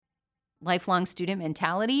lifelong student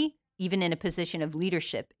mentality, even in a position of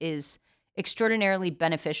leadership, is extraordinarily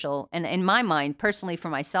beneficial. And in my mind, personally for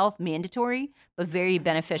myself, mandatory, but very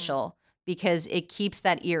beneficial because it keeps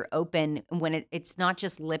that ear open when it's not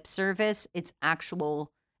just lip service, it's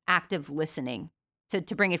actual active listening.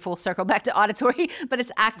 To bring it full circle back to auditory, but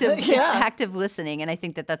it's active, it's active listening. And I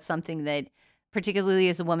think that that's something that, particularly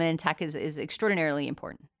as a woman in tech, is extraordinarily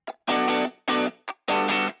important.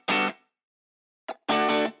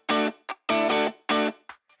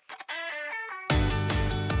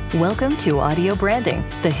 Welcome to Audio Branding,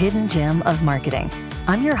 the hidden gem of marketing.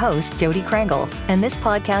 I'm your host, Jody Krangle, and this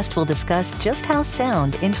podcast will discuss just how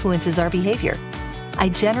sound influences our behavior. I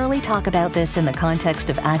generally talk about this in the context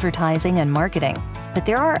of advertising and marketing, but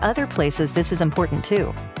there are other places this is important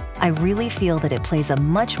too. I really feel that it plays a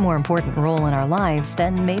much more important role in our lives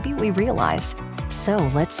than maybe we realize. So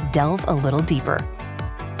let's delve a little deeper.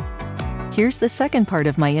 Here's the second part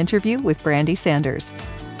of my interview with Brandi Sanders.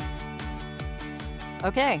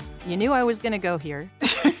 Okay, you knew I was going to go here,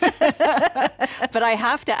 but I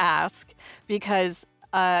have to ask because,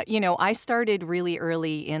 I started really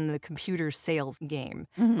early in the computer sales game,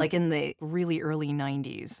 like in the really early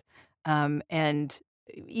 90s, and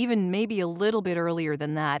even maybe a little bit earlier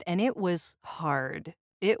than that, and it was hard.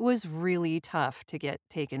 It was really tough to get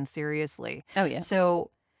taken seriously. Oh, yeah. So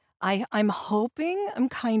I'm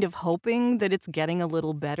kind of hoping that it's getting a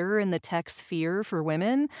little better in the tech sphere for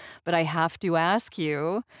women, but I have to ask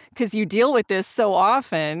you, because you deal with this so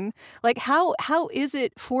often, like how is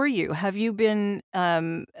it for you? Have you been,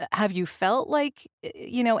 have you felt like,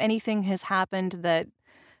 anything has happened that,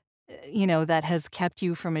 that has kept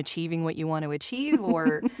you from achieving what you want to achieve?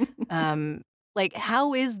 Or, like,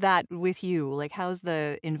 how is that with you? Like, how's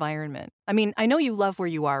the environment? I mean, I know you love where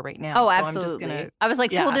you are right now. Oh, so absolutely. I was like,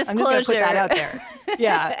 full disclosure. I'm just going to put that out there.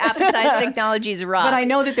 Yeah. Appetize Technologies rocks. But I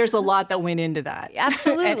know that there's a lot that went into that.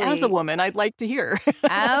 Absolutely. And as a woman, I'd like to hear.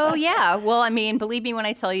 Oh, yeah. Well, I mean, believe me when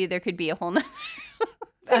I tell you there could be a whole nother...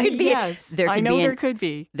 Yes, there could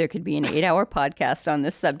be. There could be an 8-hour podcast on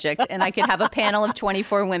this subject, and I could have a panel of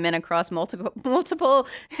 24 women across multiple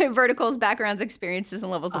verticals, backgrounds, experiences,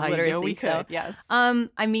 and levels of literacy. I know we could, yes.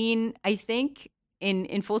 I mean, I think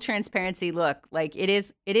in full transparency, look, like it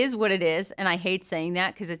is what it is, and I hate saying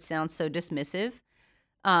that because it sounds so dismissive.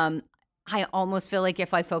 I almost feel like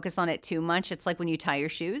if I focus on it too much, it's like when you tie your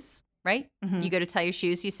shoes, right? You go to tie your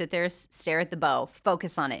shoes, you sit there, stare at the bow,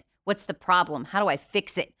 focus on it. What's the problem? How do I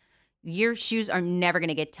fix it? Your shoes are never going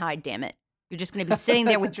to get tied, damn it. You're just going to be sitting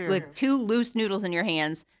there with two loose noodles in your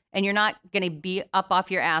hands, and you're not going to be up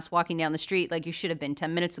off your ass walking down the street like you should have been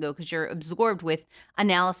 10 minutes ago because you're absorbed with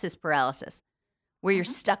analysis paralysis, where you're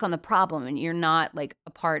stuck on the problem and you're not like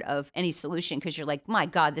a part of any solution because you're like, my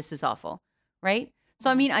God, this is awful, right?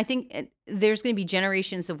 So, I mean, I think there's going to be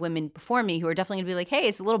generations of women before me who are definitely going to be like, hey,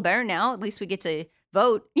 it's a little better now. At least we get to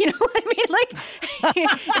vote. You know what I mean? Like,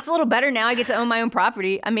 it's a little better now. I get to own my own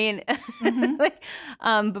property. I mean, but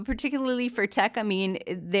particularly for tech, I mean,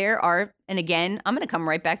 there are, and again, I'm going to come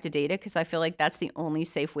right back to data because I feel like that's the only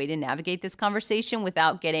safe way to navigate this conversation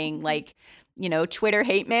without getting like, Twitter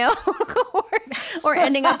hate mail or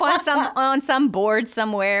ending up on some board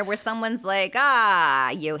somewhere where someone's like,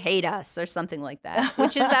 you hate us or something like that,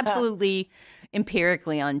 which is absolutely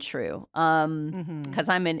empirically untrue. Because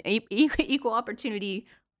I'm an equal opportunity,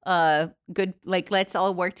 good, like let's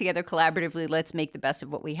all work together collaboratively. Let's make the best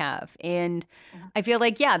of what we have. And I feel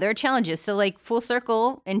like, yeah, there are challenges. So like full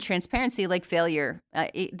circle and transparency, like failure,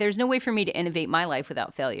 there's no way for me to innovate my life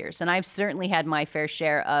without failures. And I've certainly had my fair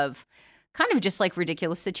share of kind of just like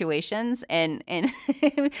ridiculous situations and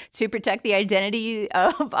to protect the identity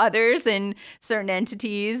of others and certain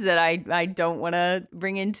entities that I don't want to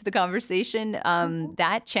bring into the conversation.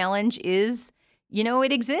 That challenge is,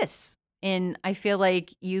 it exists. And I feel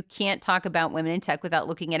like you can't talk about women in tech without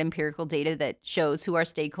looking at empirical data that shows who our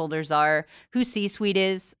stakeholders are, who C-suite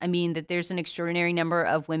is. I mean, that there's an extraordinary number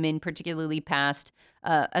of women, particularly past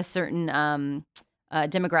a certain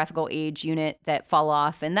demographical age unit that fall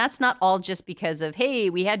off. And that's not all just because of, hey,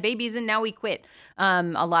 we had babies and now we quit. A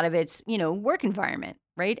lot of it's, work environment,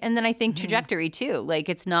 right? And then I think trajectory too. Like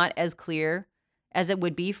it's not as clear as it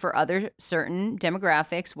would be for other certain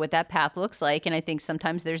demographics, what that path looks like. And I think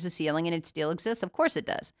sometimes there's a ceiling and it still exists. Of course it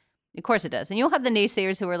does. Of course it does. And you'll have the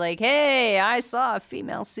naysayers who are like, hey, I saw a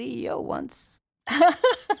female CEO once.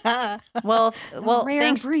 Well,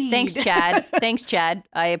 thanks, Chad. Thanks, Chad.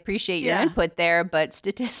 I appreciate your input there, but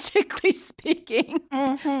statistically speaking,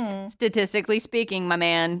 my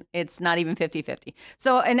man, it's not even 50-50.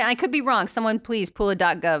 So, and I could be wrong. Someone please pull a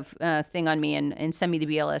 .gov thing on me and send me the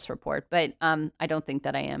BLS report, but I don't think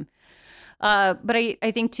that I am. But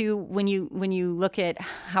I think too, when you look at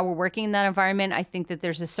how we're working in that environment, I think that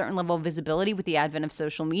there's a certain level of visibility with the advent of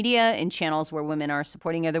social media and channels where women are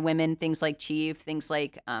supporting other women, things like Chief, things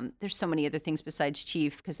like, there's so many other things besides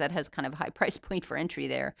Chief, because that has kind of a high price point for entry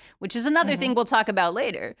there, which is another thing we'll talk about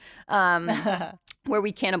later, where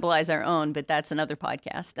we cannibalize our own, but that's another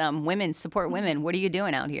podcast. Women support women. What are you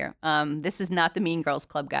doing out here? This is not the Mean Girls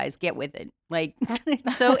Club, guys. Get with it. Like,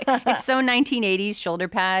 it's so 1980s shoulder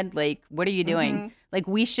pad. Like, what are you doing? Like,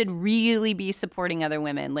 we should really be supporting other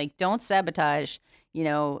women. Like, don't sabotage,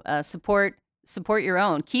 support your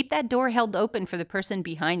own. Keep that door held open for the person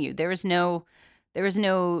behind you. There is no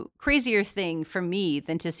crazier thing for me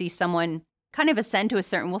than to see someone kind of ascend to a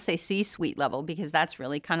certain, we'll say C-suite level, because that's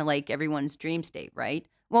really kind of like everyone's dream state, right?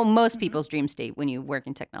 Well, most people's dream state when you work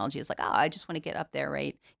in technology is like, oh, I just want to get up there,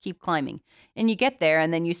 right? Keep climbing. And you get there,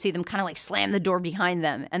 and then you see them kind of like slam the door behind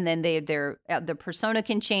them, and then their persona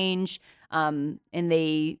can change, and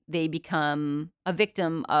they become a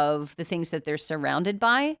victim of the things that they're surrounded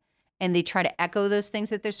by, and they try to echo those things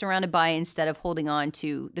that they're surrounded by instead of holding on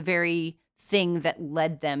to the very thing that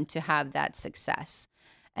led them to have that success.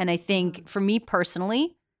 And I think for me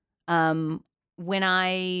personally, when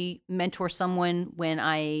I mentor someone, when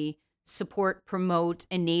I support, promote,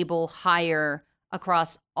 enable, hire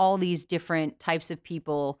across all these different types of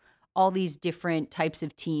people, all these different types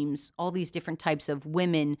of teams, all these different types of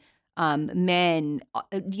women, men,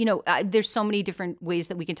 there's so many different ways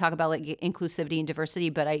that we can talk about like inclusivity and diversity,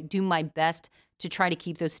 but I do my best to try to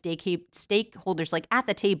keep those stakeholders like at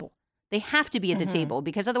the table. They have to be at the table,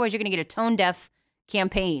 because otherwise you're going to get a tone deaf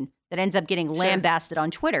campaign that ends up getting lambasted on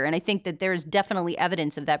Twitter. And I think that there's definitely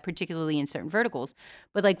evidence of that, particularly in certain verticals.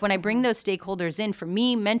 But like when I bring those stakeholders in, for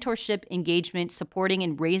me, mentorship, engagement, supporting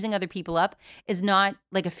and raising other people up is not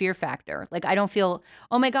like a fear factor. Like I don't feel,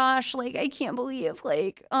 oh my gosh, like I can't believe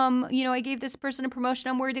like, I gave this person a promotion.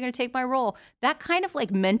 I'm worried they're going to take my role. That kind of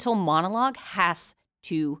like mental monologue has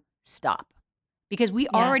to stop, because we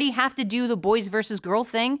already have to do the boys versus girl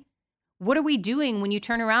thing. What are we doing when you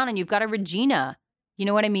turn around and you've got a Regina? You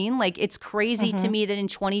know what I mean? Like, it's crazy to me that in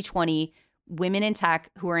 2020, women in tech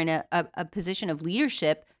who are in a position of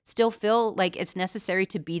leadership still feel like it's necessary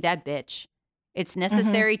to be that bitch. It's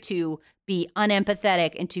necessary to be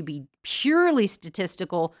unempathetic and to be purely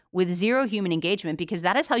statistical with zero human engagement, because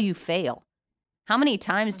that is how you fail. How many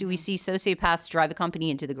times do we see sociopaths drive a company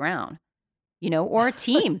into the ground? Or a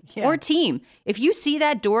team, or a team. If you see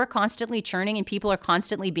that door constantly churning and people are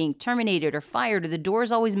constantly being terminated or fired, or the door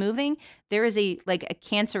is always moving, there is a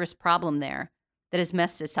cancerous problem there that is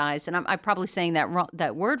mestatized. And I'm probably saying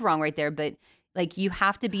that word wrong right there, but like you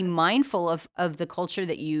have to be mindful of the culture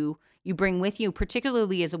that you bring with you,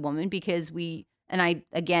 particularly as a woman, because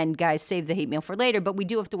again, guys, save the hate mail for later, but we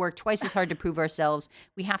do have to work twice as hard to prove ourselves.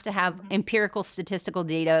 We have to have empirical statistical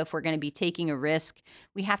data if we're going to be taking a risk.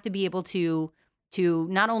 We have to be able to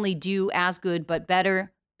not only do as good, but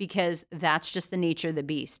better, because that's just the nature of the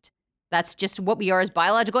beast. That's just what we are as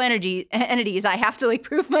biological entities. I have to like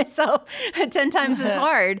prove myself 10 times as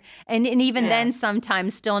hard. And even then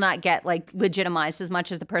sometimes still not get like legitimized as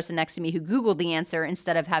much as the person next to me who Googled the answer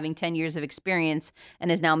instead of having 10 years of experience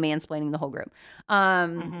and is now mansplaining the whole group.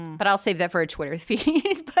 But I'll save that for a Twitter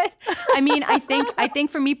feed. But I mean, I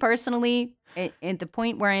think for me personally, at the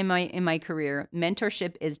point where I am in my career,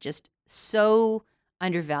 mentorship is just so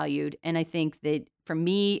undervalued. And I think that for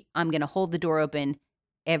me, I'm going to hold the door open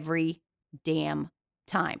every damn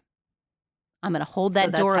time. I'm going to hold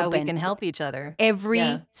that door open. That's how we can help each other.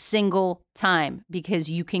 Every single time, because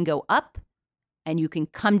you can go up and you can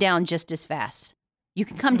come down just as fast. You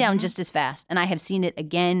can come down just as fast. And I have seen it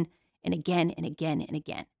again and again and again and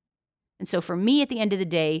again. And so for me, at the end of the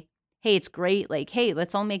day, hey, it's great. Like, hey,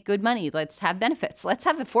 let's all make good money. Let's have benefits. Let's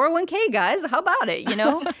have a 401k, guys. How about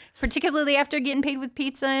it? Particularly after getting paid with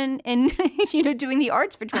pizza and doing the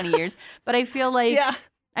arts for 20 years. But I feel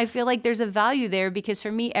like there's a value there, because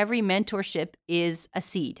for me, every mentorship is a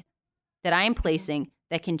seed that I am placing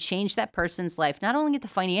that can change that person's life, not only at the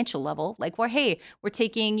financial level, like, well, hey, we're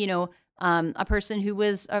taking, a person who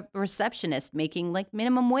was a receptionist making like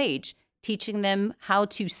minimum wage, teaching them how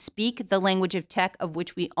to speak the language of tech, of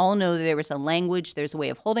which we all know that there is a language, there's a way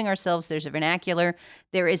of holding ourselves, there's a vernacular,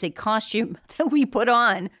 there is a costume that we put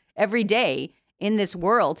on every day in this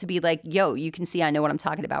world to be like, yo, you can see I know what I'm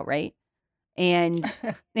talking about, right? And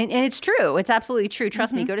it's true. It's absolutely true.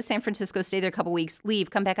 Trust me, go to San Francisco, stay there a couple weeks,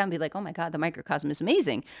 leave, come back out and be like, oh my God, the microcosm is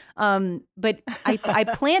amazing. But I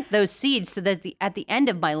plant those seeds so that at the end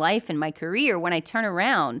of my life and my career, when I turn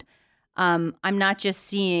around, I'm not just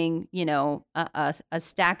seeing, a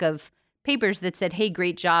stack of papers that said, hey,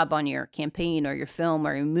 great job on your campaign or your film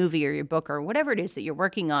or your movie or your book or whatever it is that you're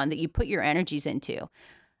working on that you put your energies into.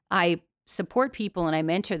 I support people and I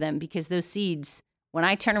mentor them because those seeds, when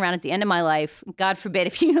I turn around at the end of my life, God forbid,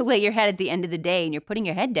 if you lay your head at the end of the day and you're putting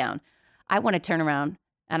your head down, I want to turn around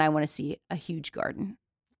and I want to see a huge garden.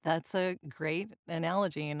 That's a great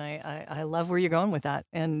analogy, and I love where you're going with that.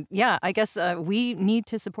 And yeah, I guess we need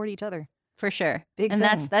to support each other. For sure. Big and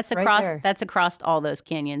thing, that's right across there. that's across all those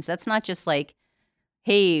canyons. That's not just like,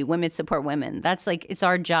 hey, women support women. That's like, it's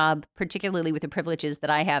our job, particularly with the privileges that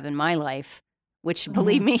I have in my life, which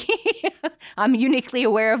believe me, I'm uniquely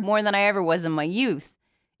aware of more than I ever was in my youth.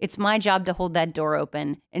 It's my job to hold that door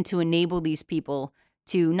open and to enable these people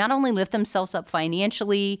to not only lift themselves up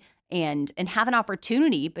financially and have an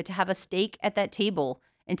opportunity, but to have a stake at that table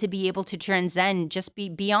and to be able to transcend, just be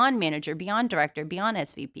beyond manager, beyond director, beyond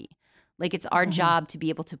SVP. Like, it's our job to be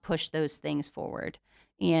able to push those things forward.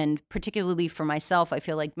 And particularly for myself, I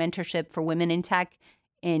feel like mentorship for women in tech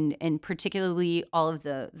and particularly all of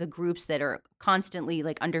the groups that are constantly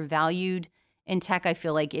like undervalued in tech, I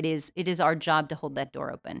feel like it is our job to hold that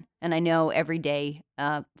door open. And I know every day,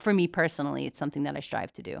 for me personally, it's something that I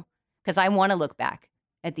strive to do because I want to look back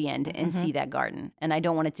at the end and see that garden. And I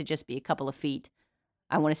don't want it to just be a couple of feet.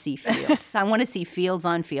 I want to see fields. I want to see fields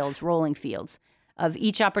on fields, rolling fields of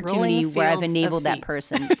each opportunity where I've enabled that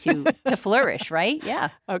person to flourish, right? Yeah.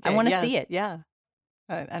 Okay. I want to see it. Yeah.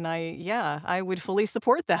 And I would fully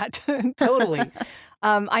support that. Totally.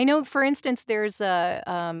 I know, for instance, there's a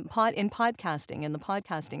in the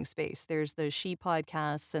podcasting space, there's the She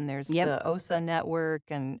Podcasts and there's the OSA Network.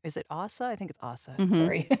 And is it OSA? I think it's OSA.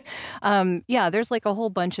 Sorry. Yeah, there's like a whole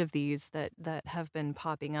bunch of these that have been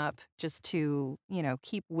popping up just to,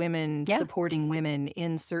 keep women supporting women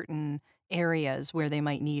in certain areas where they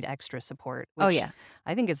might need extra support, which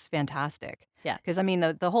I think is fantastic. Yeah. Because, I mean,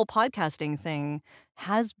 the whole podcasting thing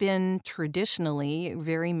has been traditionally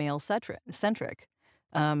very male-centric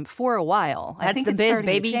for a while. That's I think the it's biz, starting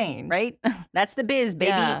baby, to change. right? That's the biz, baby.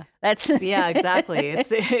 Yeah. That's Yeah, exactly.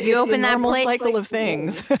 It's you open the that normal play, cycle of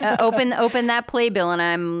things. open that playbill, and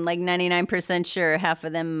I'm like 99% sure half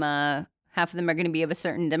of them are going to be of a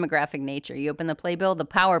certain demographic nature. You open the playbill, the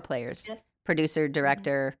power players, producer,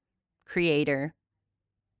 director, creator,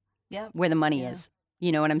 where the money is.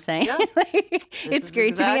 You know what I'm saying? Yeah. It's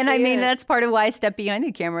great to be. And I mean, that's part of why I step behind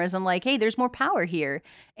the camera is I'm like, hey, there's more power here.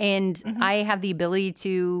 And I have the ability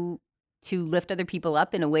to lift other people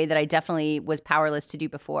up in a way that I definitely was powerless to do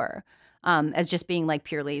before. As just being like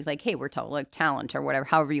purely like, hey, we're like talent or whatever,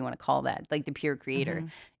 however you want to call that, like the pure creator.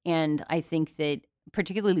 And I think that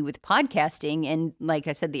particularly with podcasting and, like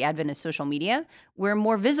I said, the advent of social media, we're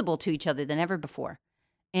more visible to each other than ever before.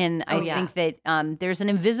 And I think that there's an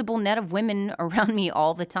invisible net of women around me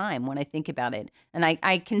all the time when I think about it. And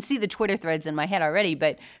I can see the Twitter threads in my head already,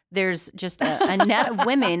 but there's just a net of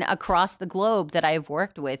women across the globe that I've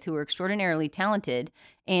worked with who are extraordinarily talented.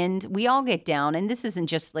 And we all get down, and this isn't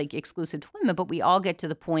just like exclusive to women, but we all get to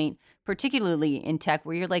the point, particularly in tech,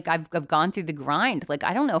 where you're like, I've gone through the grind. Like,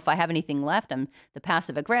 I don't know if I have anything left. I'm the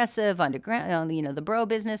passive aggressive, underground, the bro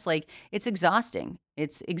business. Like, it's exhausting.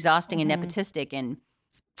 It's exhausting and nepotistic. And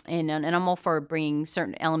I'm all for bringing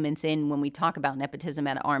certain elements in when we talk about nepotism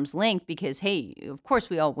at arm's length because, hey, of course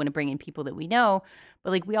we all want to bring in people that we know, but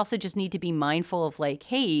like we also just need to be mindful of like,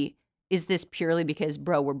 hey, is this purely because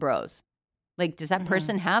we're bros? Like, does that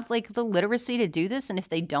person have like the literacy to do this? And if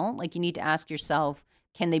they don't, like, you need to ask yourself,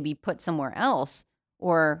 can they be put somewhere else?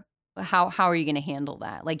 Or how are you going to handle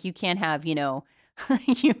that? Like, you can't have, you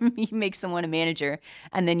make someone a manager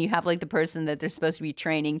and then you have like the person that they're supposed to be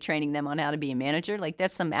training them on how to be a manager. Like,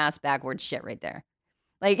 that's some ass backwards shit right there.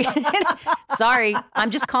 Like, sorry,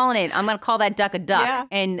 I'm just calling it. I'm going to call that duck a duck. Yeah.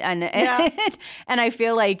 And I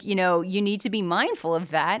feel like, you need to be mindful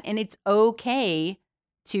of that. And it's okay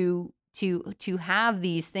to have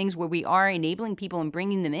these things where we are enabling people and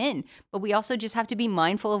bringing them in. But we also just have to be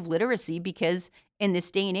mindful of literacy because in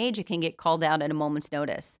this day and age, it can get called out at a moment's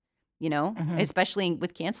notice. Especially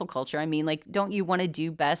with cancel culture. I mean, like, don't you want to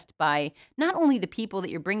do best by not only the people that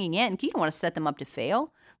you're bringing in, you don't want to set them up to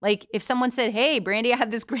fail. Like, if someone said, hey, Brandy, I have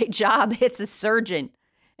this great job. It's a surgeon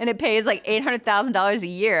and it pays like $800,000 a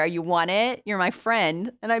year. You want it? You're my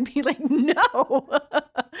friend. And I'd be like, no,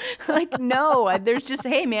 like, no, there's just,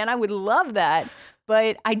 hey, man, I would love that.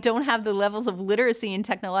 But I don't have the levels of literacy and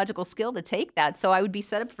technological skill to take that. So I would be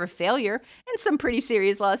set up for failure and some pretty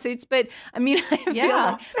serious lawsuits. But I mean,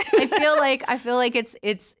 I feel like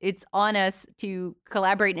it's on us to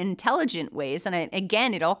collaborate in intelligent ways. And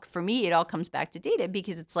it all comes back to data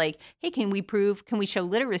because it's like, hey, can we show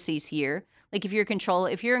literacies here? Like, if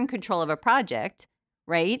you're in control of a project,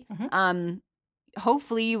 right? Mm-hmm.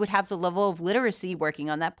 Hopefully you would have the level of literacy working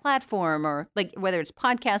on that platform, or like whether it's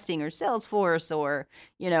podcasting or Salesforce or,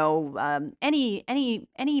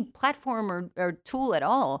 any platform or tool at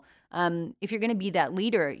all. If you're going to be that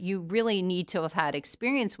leader, you really need to have had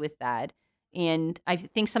experience with that. And I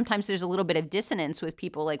think sometimes there's a little bit of dissonance with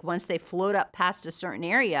people. Like once they float up past a certain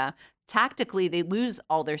area, tactically they lose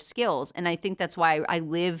all their skills. And I think that's why I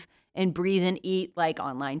live and breathe and eat like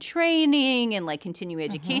online training and like continuing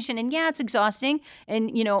education. And yeah, it's exhausting.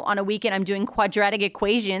 And, on a weekend, I'm doing quadratic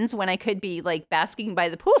equations when I could be like basking by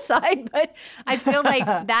the poolside. But I feel like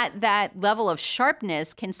that level of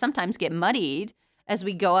sharpness can sometimes get muddied as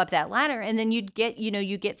we go up that ladder. And then you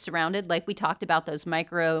get surrounded, like we talked about, those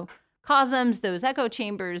microcosms, those echo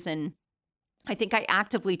chambers. And I think I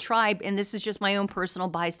actively try, and this is just my own personal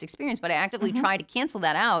biased experience, but I actively try to cancel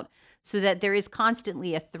that out so that there is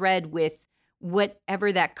constantly a thread with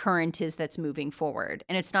whatever that current is that's moving forward.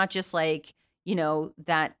 And it's not just like,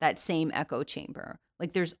 that same echo chamber.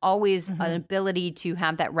 Like there's always an ability to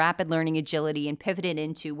have that rapid learning agility and pivot it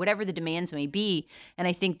into whatever the demands may be. And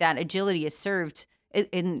I think that agility is served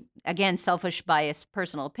in, again, selfish bias,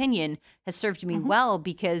 personal opinion, has served me well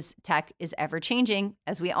because tech is ever changing,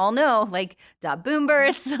 as we all know, like boom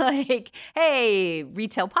bursts, like, hey,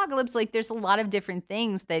 retail apocalypse, like there's a lot of different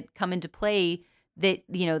things that come into play that,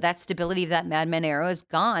 that stability of that Mad Men era is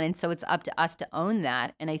gone. And so it's up to us to own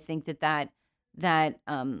that. And I think that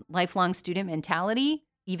lifelong student mentality,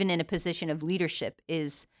 even in a position of leadership,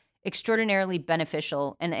 is extraordinarily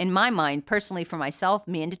beneficial. And in my mind, personally for myself,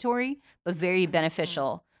 mandatory, but very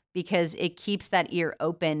beneficial because it keeps that ear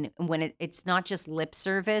open when it's not just lip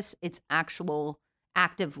service, it's actual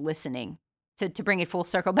active listening. To bring it full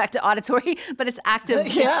circle back to auditory, but it's active,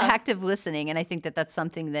 it's active listening. And I think that that's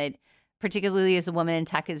something that, particularly as a woman in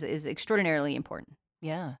tech, is extraordinarily important.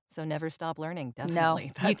 Yeah. So never stop learning.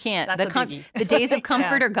 Definitely. No, you can't. That's the days of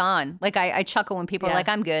comfort are gone. Like I chuckle when people are like,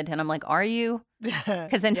 I'm good. And I'm like, are you?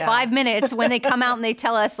 Because in 5 minutes, when they come out and they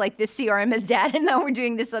tell us like this CRM is dead and now we're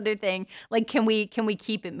doing this other thing, like, can we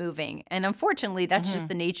keep it moving? And unfortunately, that's just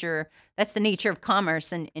the nature. That's the nature of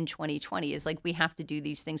commerce in 2020 is like, we have to do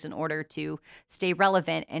these things in order to stay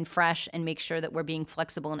relevant and fresh and make sure that we're being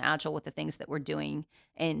flexible and agile with the things that we're doing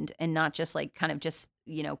and not just like kind of just,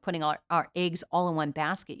 putting our eggs all in one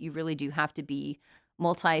basket. You really do have to be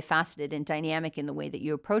multifaceted and dynamic in the way that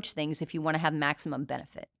you approach things if you want to have maximum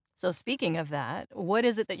benefit. So speaking of that, what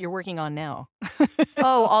is it that you're working on now?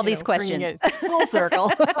 Oh, all these questions. It full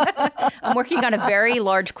circle. I'm working on a very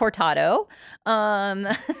large cortado.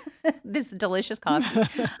 This delicious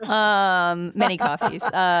coffee. Many coffees.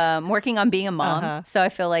 Working on being a mom. So I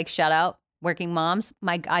feel like, shout out, working moms.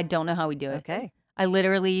 I don't know how we do it. Okay. I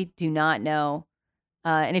literally do not know.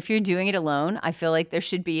 And if you're doing it alone, I feel like there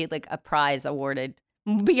should be like a prize awarded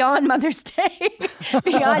beyond Mother's Day,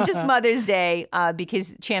 beyond just Mother's Day,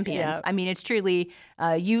 because champions. Yep. I mean, it's truly,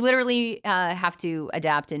 you literally have to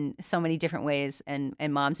adapt in so many different ways. And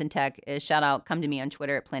moms in tech, shout out, come to me on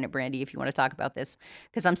Twitter at Planet Brandy if you want to talk about this,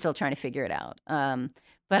 because I'm still trying to figure it out.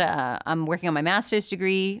 But I'm working on my master's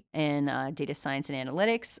degree in data science and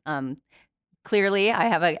analytics. Clearly, I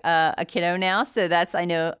have a kiddo now, so that's, I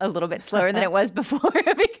know, a little bit slower than it was before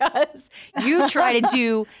because you try to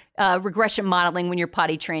do regression modeling when you're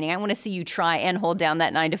potty training. I want to see you try and hold down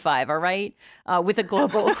that 9 to 5, all right, with a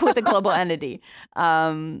global entity.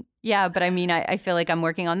 Yeah, but I mean, I feel like I'm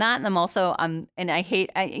working on that, and I'm also and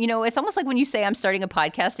it's almost like when you say I'm starting a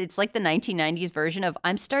podcast, it's like the 1990s version of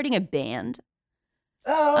I'm starting a band.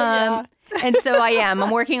 Oh, yeah. And so I am. I'm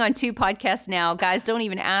working on 2 podcasts now. Guys, don't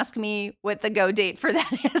even ask me what the go date for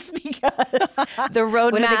that is because the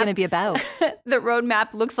roadmap. What are they going to be about? The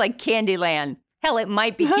roadmap looks like Candyland. Hell, it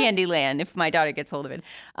might be Candyland if my daughter gets hold of it.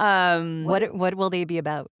 What will they be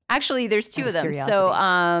about? Actually, there's 2 of them. Curiosity.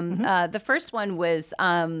 So the first one was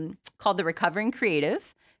called The Recovering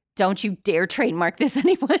Creative. Don't you dare trademark this,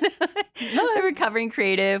 anyone. The Recovering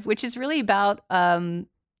Creative, which is really about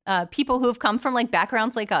people who have come from like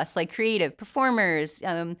backgrounds like us, like creative performers,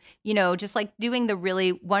 just like doing the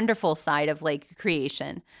really wonderful side of like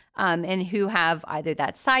creation, and who have either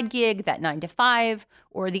that side gig, that 9 to 5,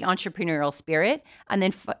 or the entrepreneurial spirit, and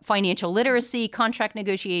then financial literacy, contract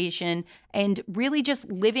negotiation, and really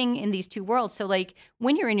just living in these 2 worlds. So like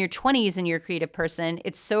when you're in your 20s and you're a creative person,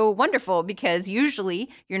 it's so wonderful because usually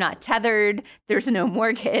you're not tethered. There's no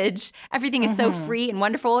mortgage. Everything is so free and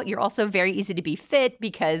wonderful. You're also very easy to be fit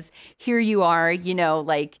because here you are,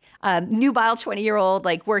 like nubile 20-year-old,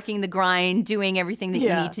 like working the grind, doing everything that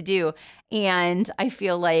you need to do. And I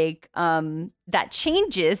feel like that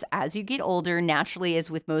changes as you get older, naturally, as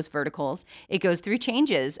with most verticals. It goes through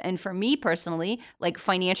changes. And for me personally, like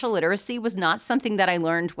financial literacy was not something that I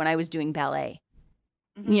learned when I was doing ballet.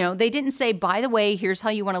 You know, they didn't say, by the way, here's how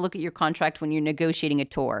you want to look at your contract when you're negotiating a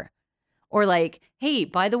tour. Or like, hey,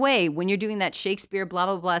 by the way, when you're doing that Shakespeare blah,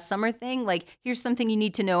 blah, blah summer thing, like, here's something you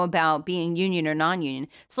need to know about being union or non-union.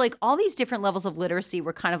 So like all these different levels of literacy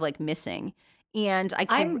were kind of like missing. And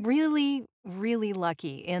I'm really, really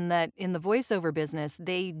lucky in that in the voiceover business,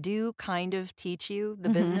 they do kind of teach you the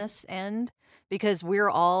business end because we're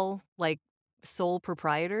all like sole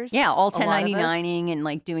proprietors. Yeah, all a lot of us. 1099ing and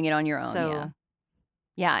like doing it on your own. So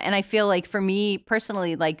Yeah, and I feel like for me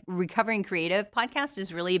personally, like Recovering Creative podcast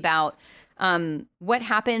is really about what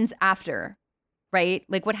happens after, right?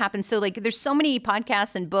 Like what happens. So like there's so many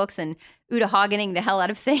podcasts and books and Uta Haganing the hell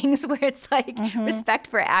out of things where it's like respect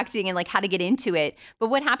for acting and like how to get into it. But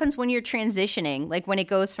what happens when you're transitioning, like when it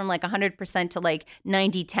goes from like 100% to like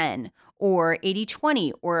 90-10 or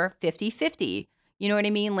 80-20 or 50-50? You know what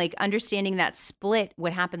I mean? Like understanding that split,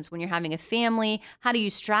 what happens when you're having a family, how do you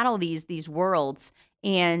straddle these worlds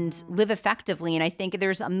and live effectively? And I think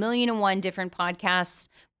there's 1,000,001 different podcasts,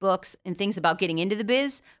 books, and things about getting into the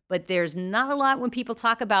biz, but there's not a lot when people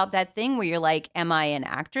talk about that thing where you're like, am I an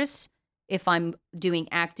actress? If I'm doing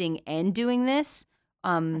acting and doing this,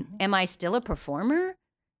 am I still a performer?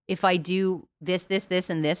 If I do this,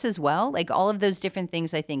 and this as well, like all of those different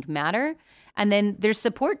things I think matter. And then there's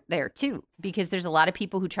support there too, because there's a lot of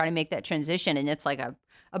people who try to make that transition and it's like a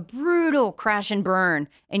brutal crash and burn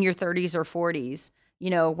in your 30s or 40s, you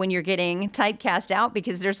know, when you're getting typecast out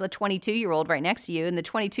because there's a 22-year-old right next to you and the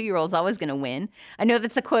 22-year-old's always going to win. I know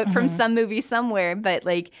that's a quote from some movie somewhere, but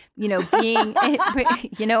like, you know, being,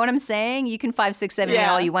 you know what I'm saying? You can 5, 6, 7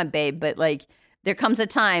 all you want, babe, but like, there comes a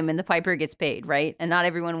time and the piper gets paid, right? And not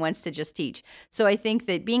everyone wants to just teach. So I think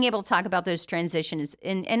that being able to talk about those transitions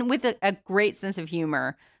and with a great sense of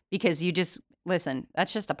humor, because you just, listen,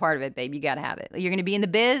 that's just a part of it, babe. You got to have it. You're going to be in the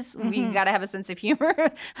biz. You got to have a sense of humor,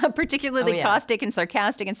 a particularly caustic and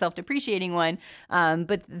sarcastic and self-depreciating one.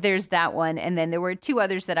 But there's that one. And then there were 2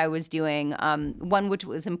 others that I was doing. One, which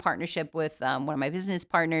was in partnership with one of my business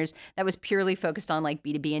partners that was purely focused on like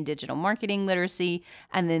B2B and digital marketing literacy.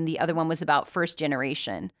 And then the other one was about first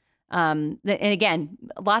generation. And again,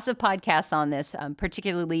 lots of podcasts on this,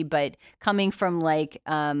 particularly, but coming from like,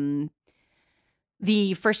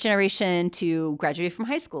 the first generation to graduate from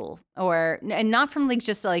high school and not from like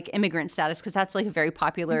just like immigrant status, because that's like a very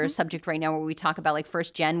popular subject right now where we talk about like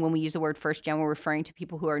first gen. When we use the word first gen, we're referring to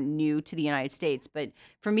people who are new to the United States. But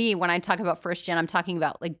for me, when I talk about first gen, I'm talking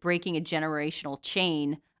about like breaking a generational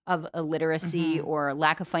chain of illiteracy or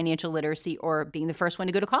lack of financial literacy or being the first one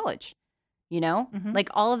to go to college, you know? Like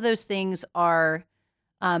all of those things are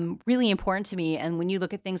really important to me. And when you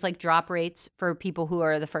look at things like drop rates for people who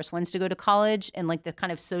are the first ones to go to college and like the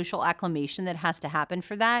kind of social acclimation that has to happen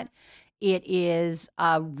for that, it is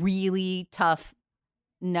a really tough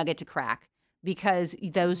nugget to crack because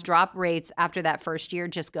those drop rates after that first year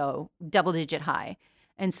just go double-digit high.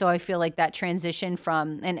 And so I feel like that transition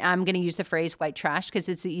from, and I'm going to use the phrase white trash because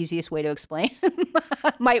it's the easiest way to explain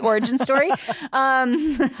my origin story.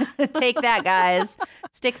 Take that, guys.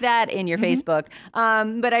 Stick that in your Facebook.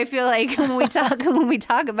 But I feel like when we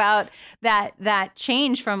talk about that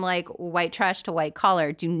change from like white trash to white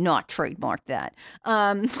collar, do not trademark that.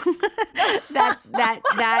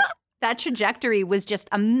 That trajectory was just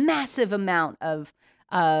a massive amount of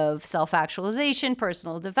self-actualization,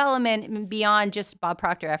 personal development, and beyond just Bob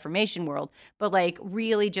Proctor affirmation world, but like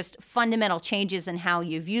really just fundamental changes in how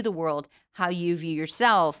you view the world, how you view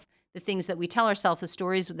yourself, the things that we tell ourselves, the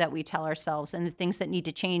stories that we tell ourselves, and the things that need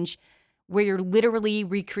to change where you're literally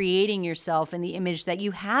recreating yourself in the image that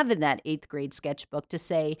you have in that 8th grade sketchbook to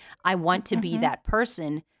say, I want to be that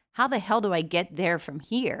person. How the hell do I get there from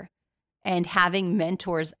here? And having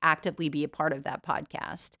mentors actively be a part of that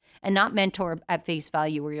podcast and not mentor at face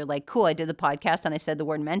value where you're like, cool, I did the podcast and I said the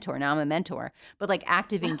word mentor. Now I'm a mentor, but like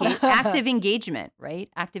active engagement, right?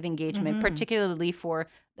 Active engagement, particularly for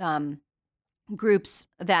groups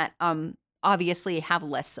that obviously have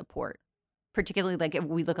less support, particularly like if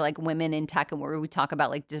we look at like women in tech and where we talk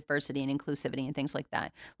about like diversity and inclusivity and things like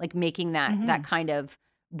that, like making that kind of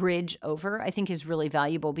bridge over, I think is really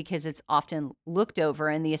valuable because it's often looked over.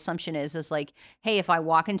 And the assumption is like, hey, if I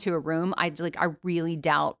walk into a room, I really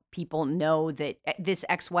doubt people know that this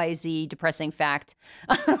XYZ depressing fact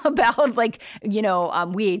about like, you know,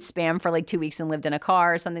 we ate Spam for like 2 weeks and lived in a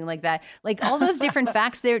car or something like that. Like all those different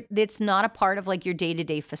facts there, it's not a part of like your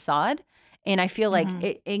day-to-day facade. And I feel like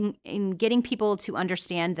in getting people to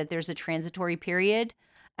understand that there's a transitory period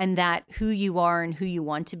and that who you are and who you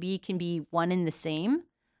want to be can be one and the same,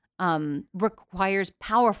 requires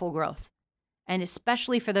powerful growth. And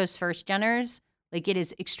especially for those first geners, like it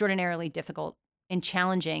is extraordinarily difficult and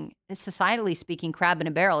challenging, societally speaking, crab in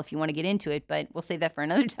a barrel if you want to get into it, but we'll save that for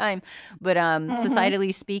another time. But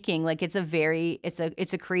societally speaking, like it's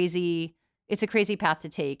a crazy path to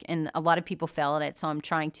take, and a lot of people fail at it. So I'm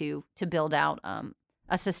trying to build out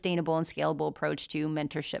a sustainable and scalable approach to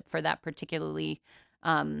mentorship for that particularly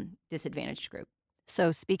disadvantaged group.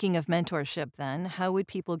 So speaking of mentorship then, how would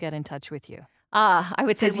people get in touch with you? I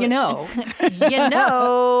would say, because you know,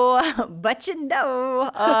 but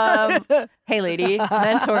hey, lady,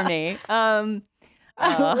 mentor me.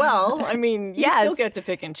 Well, I mean, you still get to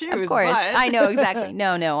pick and choose. Of course, but... I know exactly.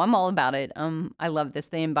 No, I'm all about it. I love this.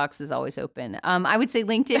 The inbox is always open. I would say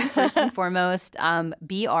LinkedIn first and foremost.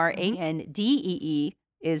 BRANDEE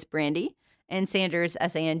is Brandy, and Sanders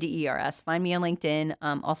SANDERS. Find me on LinkedIn.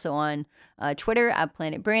 Also on Twitter at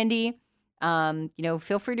Planet Brandy.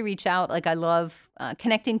 Feel free to reach out. Like I love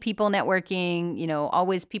connecting people, networking,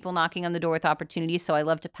 always people knocking on the door with opportunities. So I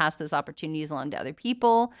love to pass those opportunities along to other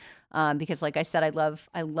people because like I said, I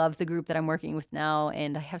love the group that I'm working with now.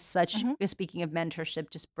 And I have such, speaking of mentorship,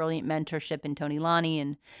 just brilliant mentorship in Tony Lani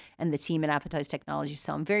and the team at Appetize Technology.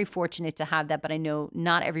 So I'm very fortunate to have that, but I know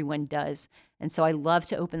not everyone does. And so I love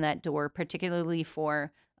to open that door, particularly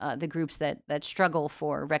for the groups that struggle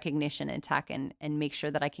for recognition and tech, and make sure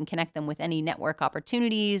that I can connect them with any network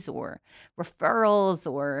opportunities or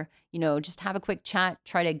referrals, or, just have a quick chat,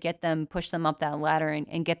 try to push them up that ladder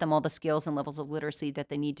and get them all the skills and levels of literacy that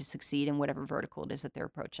they need to succeed in whatever vertical it is that they're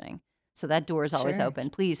approaching. So that door is always open.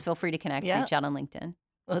 Please feel free to connect, reach out on LinkedIn.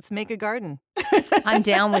 Let's make a garden. I'm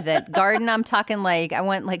down with it. Garden, I'm talking like, I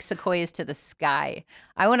want like sequoias to the sky.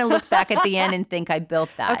 I want to look back at the end and think I built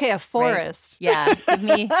that. Okay, a forest. Right?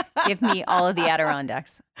 Yeah, give me all of the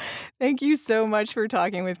Adirondacks. Thank you so much for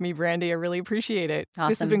talking with me, Brandy. I really appreciate it. Awesome.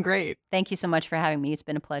 This has been great. Thank you so much for having me. It's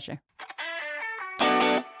been a pleasure.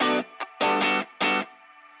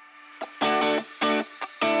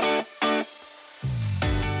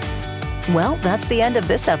 Well, that's the end of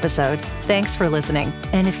this episode. Thanks for listening.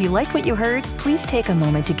 And if you like what you heard, please take a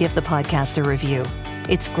moment to give the podcast a review.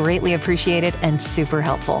 It's greatly appreciated and super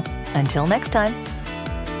helpful. Until next time.